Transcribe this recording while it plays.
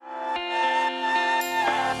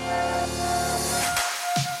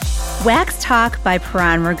Wax Talk by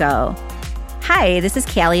Perron Rigaud. Hi, this is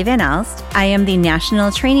Callie Van Elst. I am the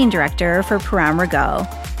National Training Director for Perron Rigaud.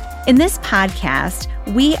 In this podcast,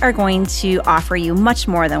 we are going to offer you much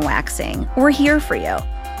more than waxing. We're here for you.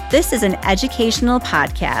 This is an educational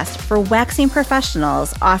podcast for waxing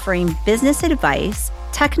professionals offering business advice,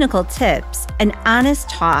 technical tips, and honest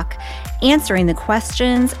talk, answering the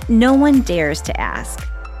questions no one dares to ask.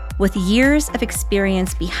 With years of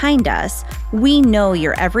experience behind us, we know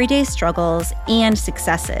your everyday struggles and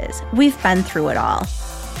successes. We've been through it all.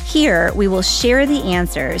 Here, we will share the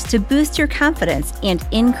answers to boost your confidence and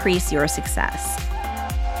increase your success.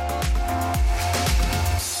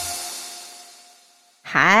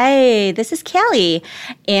 Hi, this is Callie,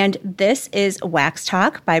 and this is Wax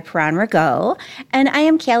Talk by Perron Rigaud, and I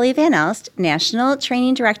am Callie Van Elst, National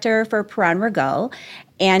Training Director for Perron Rigaud,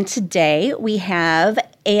 and today we have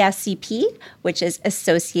ASCP, which is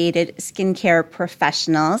Associated Skincare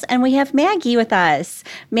Professionals, and we have Maggie with us.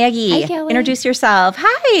 Maggie, hi, introduce yourself.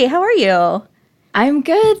 Hi, how are you? I'm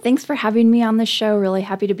good. Thanks for having me on the show. Really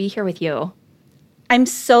happy to be here with you. I'm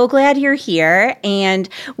so glad you're here, and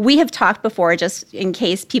we have talked before, just in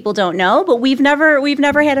case people don't know, but we've never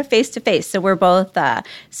had a face-to-face, so we're both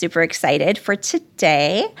super excited for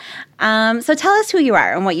today. So tell us who you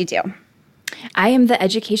are and what you do. I am the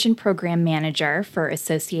Education Program Manager for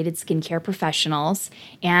Associated Skincare Professionals,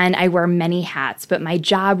 and I wear many hats, but my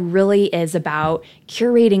job really is about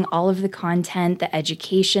curating all of the content, the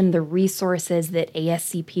education, the resources that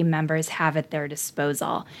ASCP members have at their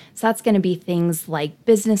disposal. So that's going to be things like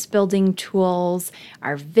business building tools,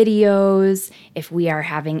 our videos, if we are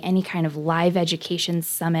having any kind of live education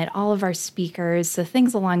summit, all of our speakers, so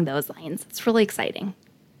things along those lines. It's really exciting.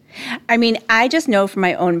 I mean, I just know from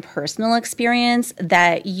my own personal experience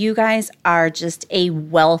that you guys are just a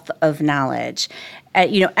wealth of knowledge.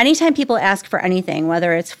 Anytime people ask for anything,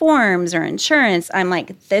 whether it's forms or insurance, I'm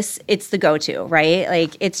like, it's the go-to, right?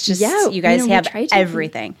 Like, it's just, you guys have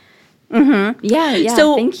everything. Mm-hmm. Yeah,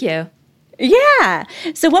 so, thank you. Yeah.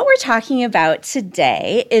 So what we're talking about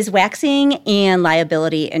today is waxing and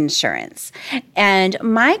liability insurance. And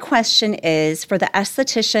my question is for the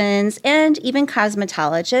estheticians and even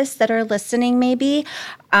cosmetologists that are listening maybe,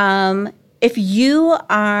 if you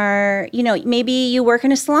are, maybe you work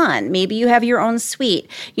in a salon, maybe you have your own suite,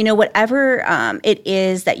 whatever it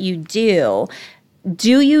is that you do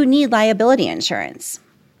you need liability insurance?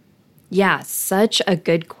 Yeah, such a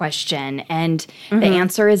good question. And the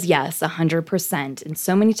answer is yes, 100%. And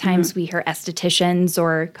so many times we hear estheticians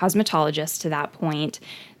or cosmetologists to that point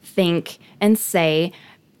think and say,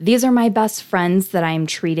 these are my best friends that I'm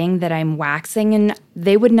treating, that I'm waxing, and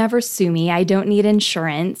they would never sue me. I don't need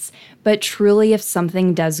insurance. But truly, if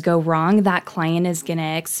something does go wrong, that client is going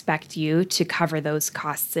to expect you to cover those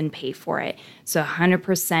costs and pay for it. So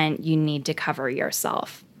 100% you need to cover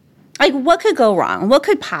yourself. Like, what could go wrong? What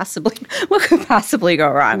could possibly go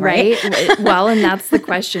wrong, right? Well, and that's the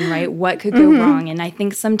question, right? What could go wrong? And I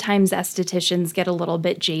think sometimes estheticians get a little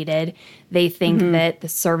bit jaded. They think that the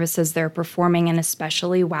services they're performing, and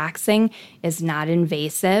especially waxing, is not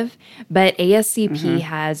invasive. But ASCP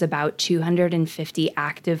has about 250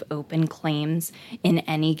 active open claims in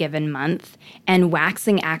any given month. And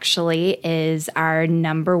waxing actually is our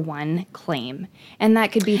number one claim. And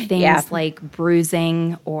that could be things like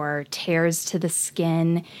bruising or tears to the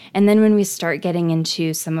skin. And then when we start getting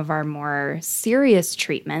into some of our more serious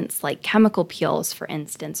treatments, like chemical peels, for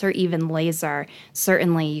instance, or even laser,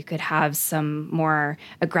 certainly you could have some more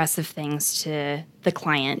aggressive things to the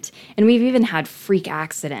client. And we've even had freak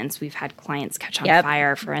accidents. We've had clients catch on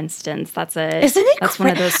fire, for instance. That's one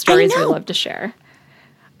of those stories we love to share.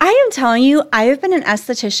 I am telling you, I have been an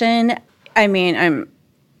esthetician. I mean, I'm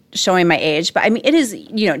showing my age, but I mean, it is,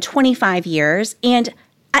 25 years. And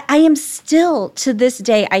I am still, to this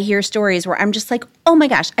day, I hear stories where I'm just like, oh my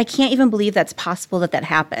gosh, I can't even believe that's possible that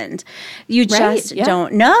get You just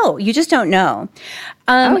don't know. You just don't know.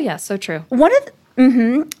 So true. One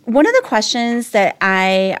of the questions that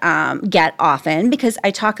I get often, because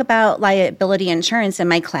I talk about liability insurance in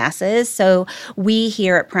my classes, so we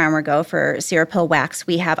here at Perron Rigaud for Cerapill Wax,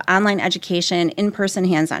 we have online education, in-person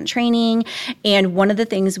hands-on training, and one of the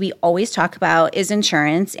things we always talk about is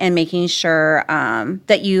insurance and making sure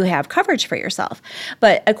that you have coverage for yourself.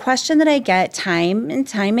 But a question that I get time and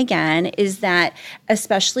time again is that,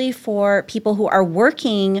 especially for people who are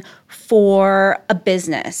working for a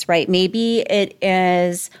business, right? Maybe it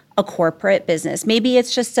is a corporate business. Maybe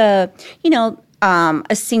it's just a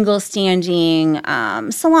a single standing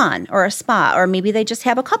salon or a spa, or maybe they just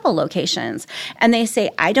have a couple locations and they say,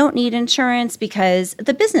 I don't need insurance because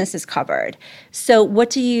the business is covered. So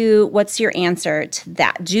what's your answer to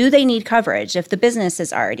that? Do they need coverage if the business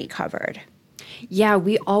is already covered? Yeah,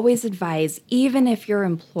 we always advise, even if your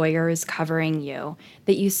employer is covering you,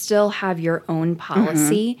 that you still have your own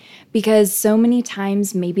policy, because so many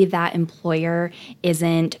times maybe that employer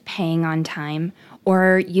isn't paying on time,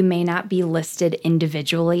 or you may not be listed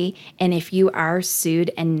individually. And if you are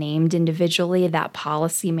sued and named individually, that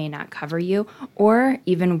policy may not cover you. Or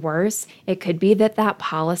even worse, it could be that that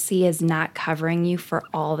policy is not covering you for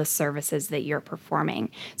all the services that you're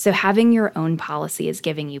performing. So having your own policy is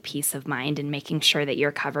giving you peace of mind and making sure that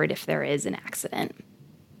you're covered if there is an accident.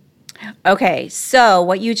 Okay, so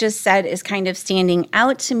what you just said is kind of standing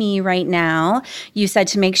out to me right now. You said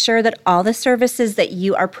to make sure that all the services that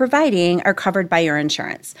you are providing are covered by your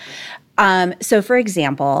insurance. So for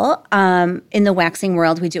example, in the waxing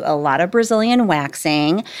world, we do a lot of Brazilian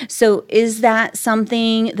waxing. So is that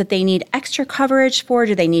something that they need extra coverage for?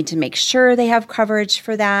 Do they need to make sure they have coverage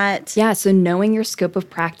for that? Yeah, so knowing your scope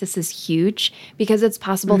of practice is huge, because it's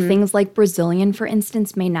possible things like Brazilian, for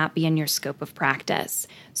instance, may not be in your scope of practice.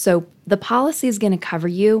 So the policy is going to cover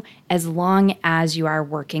you as long as you are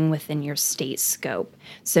working within your state scope.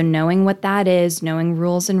 So knowing what that is, knowing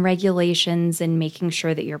rules and regulations, and making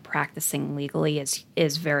sure that you're practicing legally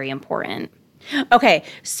is very important. Okay,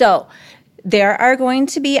 so there are going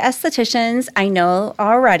to be estheticians, I know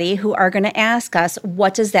already, who are going to ask us,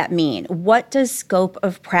 what does that mean? What does scope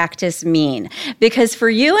of practice mean? Because for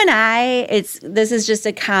you and I, this is just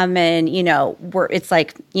a common, it's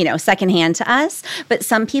like, secondhand to us, but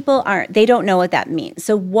some people they don't know what that means.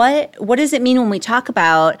 So what does it mean when we talk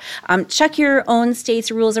about check your own state's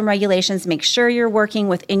rules and regulations, make sure you're working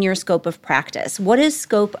within your scope of practice? What does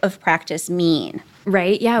scope of practice mean?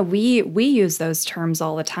 Right. Yeah, we use those terms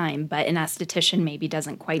all the time, but an esthetician maybe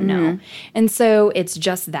doesn't quite know. And so it's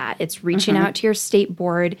just that. It's reaching out to your state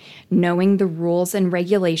board, knowing the rules and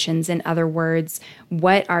regulations. In other words,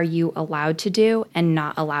 what are you allowed to do and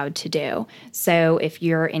not allowed to do? So if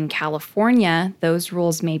you're in California, those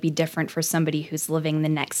rules may be different for somebody who's living the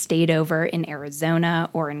next state over in Arizona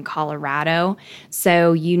or in Colorado.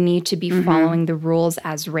 So you need to be following the rules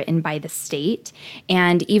as written by the state.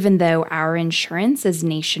 And even though our insurance is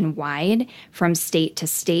nationwide, from state to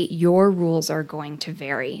state, your rules are going to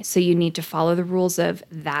vary. So you need to follow the rules of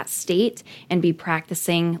that state and be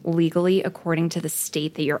practicing legally according to the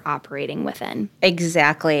state that you're operating within.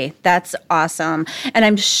 Exactly. That's awesome. And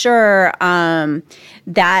I'm sure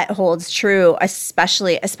that holds true,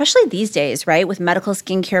 especially these days, right? With medical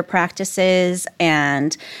skincare practices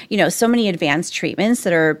and, so many advanced treatments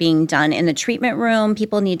that are being done in the treatment room.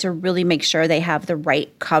 People need to really make sure they have the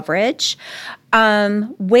right coverage.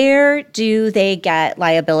 Where do they get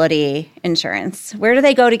liability insurance? Where do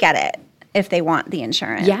they go to get it if they want the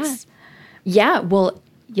insurance? Well,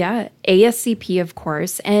 ASCP, of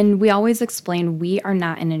course. And we always explain we are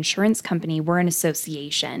not an insurance company. We're an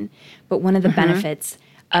association. But one of the benefits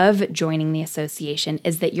of joining the association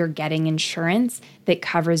is that you're getting insurance that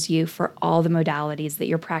covers you for all the modalities that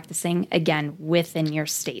you're practicing, again, within your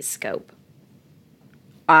state scope.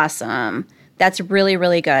 Awesome. That's really,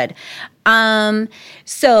 really good.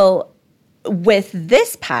 So with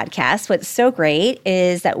this podcast, what's so great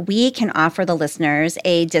is that we can offer the listeners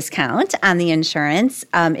a discount on the insurance.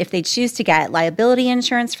 If they choose to get liability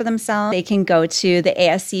insurance for themselves, they can go to the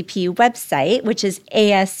ASCP website, which is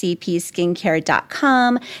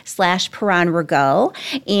ascpskincare.com/ParanRago.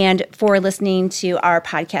 And for listening to our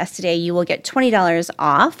podcast today, you will get $20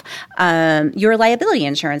 off your liability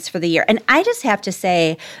insurance for the year. And I just have to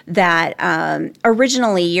say that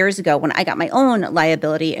originally, years ago, when I got my own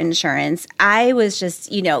liability insurance, I was just,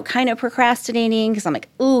 kind of procrastinating because I'm like,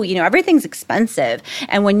 everything's expensive.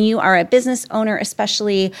 And when you are a business owner,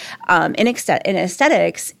 especially in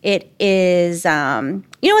aesthetics, it is, it's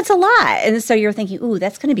a lot. And so you're thinking,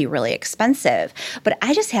 that's going to be really expensive. But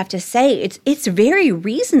I just have to say, it's very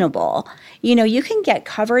reasonable. You can get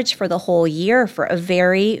coverage for the whole year for a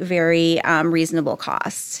very, very reasonable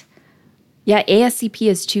cost. Yeah, ASCP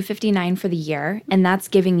is $259 for the year, and that's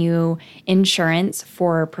giving you insurance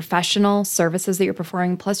for professional services that you're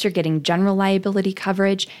performing, plus you're getting general liability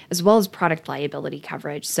coverage as well as product liability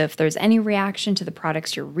coverage. So if there's any reaction to the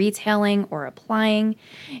products you're retailing or applying,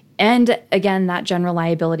 and again, that general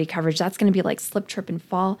liability coverage, that's going to be like slip, trip, and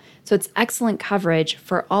fall. So it's excellent coverage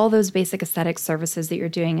for all those basic aesthetic services that you're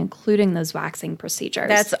doing, including those waxing procedures.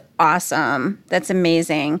 That's awesome. That's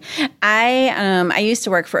amazing. I used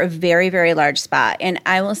to work for a very, very very large spot. And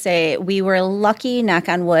I will say we were lucky, knock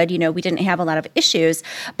on wood, we didn't have a lot of issues.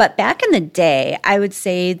 But back in the day, I would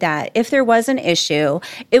say that if there was an issue,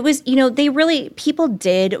 it was, people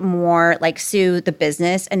did more like sue the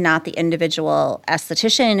business and not the individual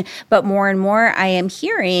esthetician. But more and more I am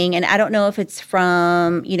hearing, and I don't know if it's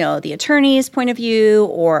from, the attorney's point of view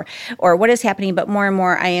or what is happening, but more and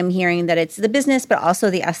more I am hearing that it's the business, but also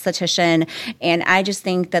the esthetician. And I just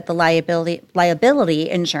think that the liability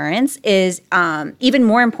insurance is even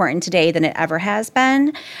more important today than it ever has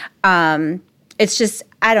been. It's just,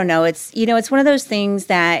 I don't know. It's, it's one of those things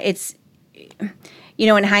that it's,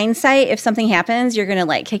 in hindsight, if something happens, you're going to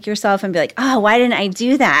like kick yourself and be like, oh, why didn't I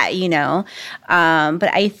do that? But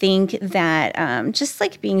I think that just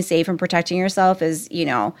like being safe and protecting yourself is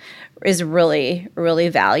really, really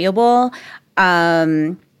valuable.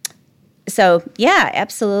 So yeah,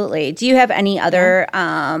 absolutely. Do you have any other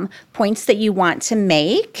points that you want to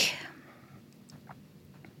make?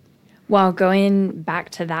 Well, going back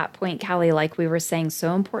to that point, Callie, like we were saying,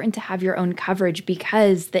 so important to have your own coverage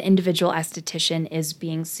because the individual esthetician is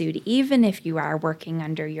being sued, even if you are working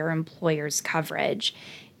under your employer's coverage.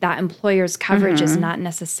 That employer's coverage is not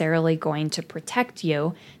necessarily going to protect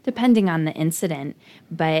you, depending on the incident.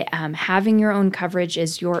 But having your own coverage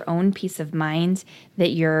is your own peace of mind that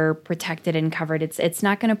you're protected and covered. It's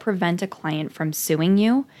not going to prevent a client from suing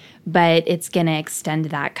you, but it's going to extend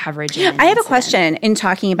that coverage. I have a question in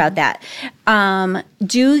talking about that.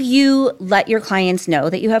 Do you let your clients know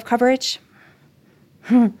that you have coverage?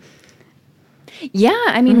 Yeah,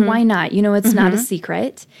 I mean, why not? It's not a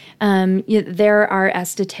secret. There are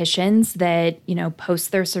estheticians that,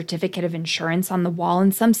 post their certificate of insurance on the wall,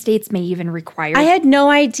 and some states may even require. I had no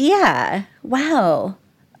idea. Wow.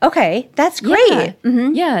 Okay, that's great. Yeah,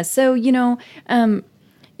 yeah. So,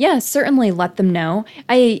 certainly let them know.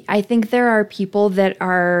 I think there are people that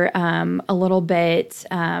are a little bit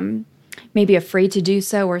maybe afraid to do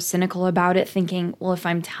so or cynical about it, thinking, well, if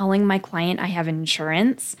I'm telling my client I have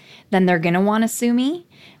insurance, then they're going to want to sue me,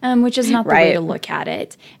 which is not the way to look at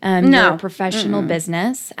it. You're a professional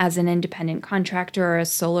business as an independent contractor or a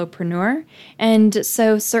solopreneur. And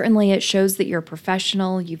so certainly it shows that you're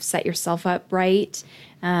professional, you've set yourself up right,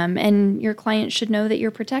 and your client should know that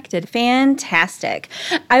you're protected. Fantastic.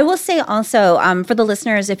 I will say also for the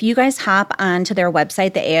listeners, if you guys hop onto their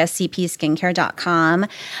website, the ASCPskincare.com,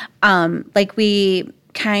 like we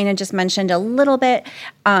kind of just mentioned a little bit,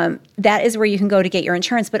 that is where you can go to get your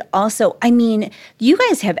insurance. But also, I mean, you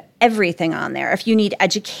guys have everything on there. If you need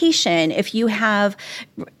education, if you have,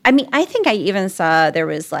 I mean, I think I even saw there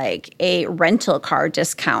was like a rental car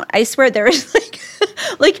discount. I swear there is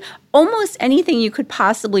like almost anything you could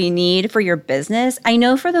possibly need for your business. I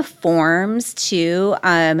know for the forms too,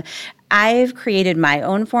 I've created my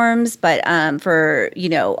own forms, but for,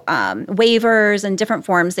 waivers and different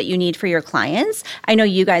forms that you need for your clients, I know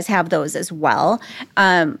you guys have those as well.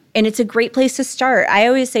 And it's a great place to start. I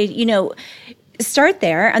always say, start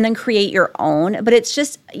there and then create your own. But it's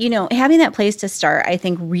just, having that place to start, I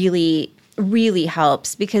think really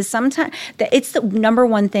helps, because sometimes it's the number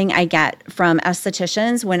one thing I get from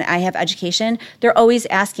estheticians when I have education. They're always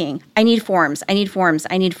asking, I need forms.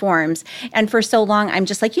 And for so long, I'm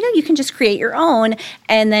just like, you can just create your own.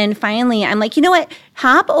 And then finally, I'm like, you know what?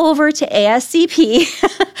 Hop over to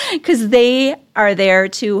ASCP because they are there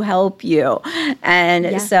to help you.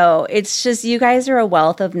 And so it's just, you guys are a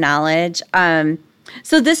wealth of knowledge.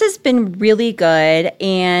 So this has been really good,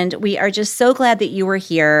 and we are just so glad that you were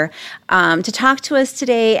here to talk to us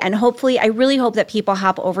today. And hopefully, I really hope that people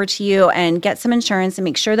hop over to you and get some insurance and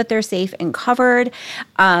make sure that they're safe and covered,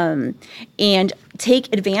 and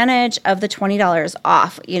take advantage of the $20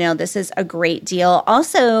 off. This is a great deal.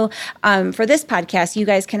 Also, for this podcast, you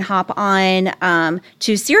guys can hop on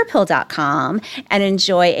to Cerepill.com and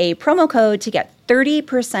enjoy a promo code to get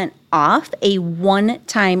 30% off a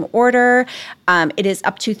one-time order. It is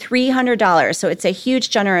up to $300, so it's a huge,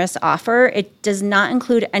 generous offer. It does not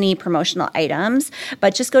include any promotional items,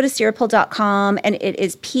 but just go to Cerepill.com, and it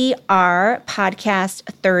is PR Podcast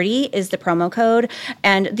 30 is the promo code.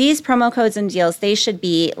 And these promo codes and deals, they should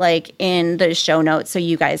be like in the show notes, so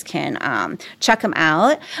you guys can check them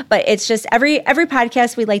out. But it's just every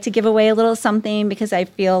podcast we like to give away a little something, because I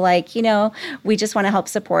feel like we just want to help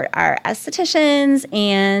support our estheticians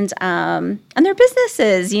and their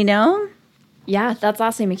businesses, Yeah, that's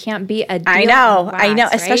awesome. It can't be a deal. I know,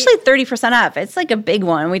 right? Especially 30% off. It's like a big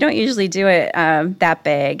one. We don't usually do it that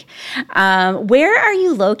big. Where are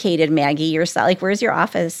you located, Maggie, yourself? Like, where's your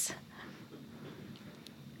office?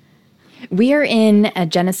 We are in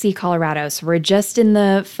Genesee, Colorado. So we're just in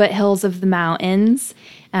the foothills of the mountains.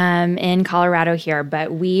 in Colorado here,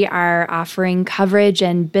 but we are offering coverage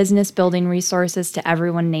and business building resources to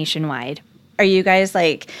everyone nationwide. Are you guys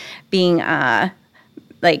being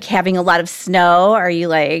having a lot of snow? Are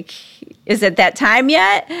you is it that time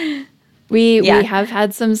yet? We have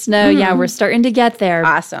had some snow. Mm-hmm. Yeah, we're starting to get there.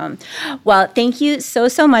 Awesome. Well, thank you so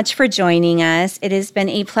much for joining us. It has been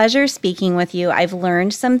a pleasure speaking with you. I've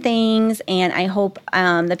learned some things, and I hope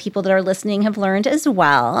the people that are listening have learned as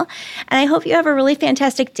well. And I hope you have a really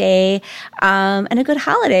fantastic day and a good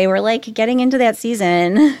holiday. We're getting into that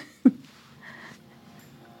season.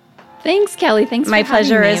 Thanks, Kelly. Thanks for having me. My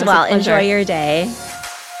pleasure as well. Enjoy your day.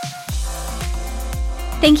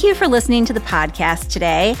 Thank you for listening to the podcast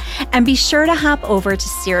today, and be sure to hop over to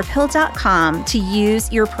syruphill.com to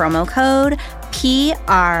use your promo code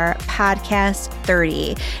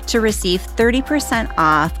PRPodcast30 to receive 30%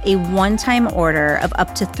 off a one-time order of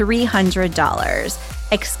up to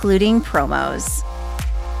 $300, excluding promos.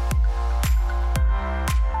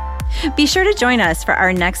 Be sure to join us for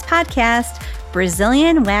our next podcast,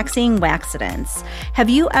 Brazilian Waxing Waxidents. Have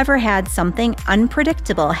you ever had something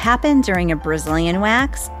unpredictable happen during a Brazilian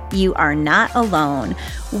wax? You are not alone.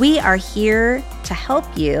 We are here to help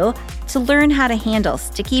you to learn how to handle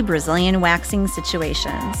sticky Brazilian waxing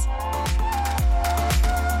situations.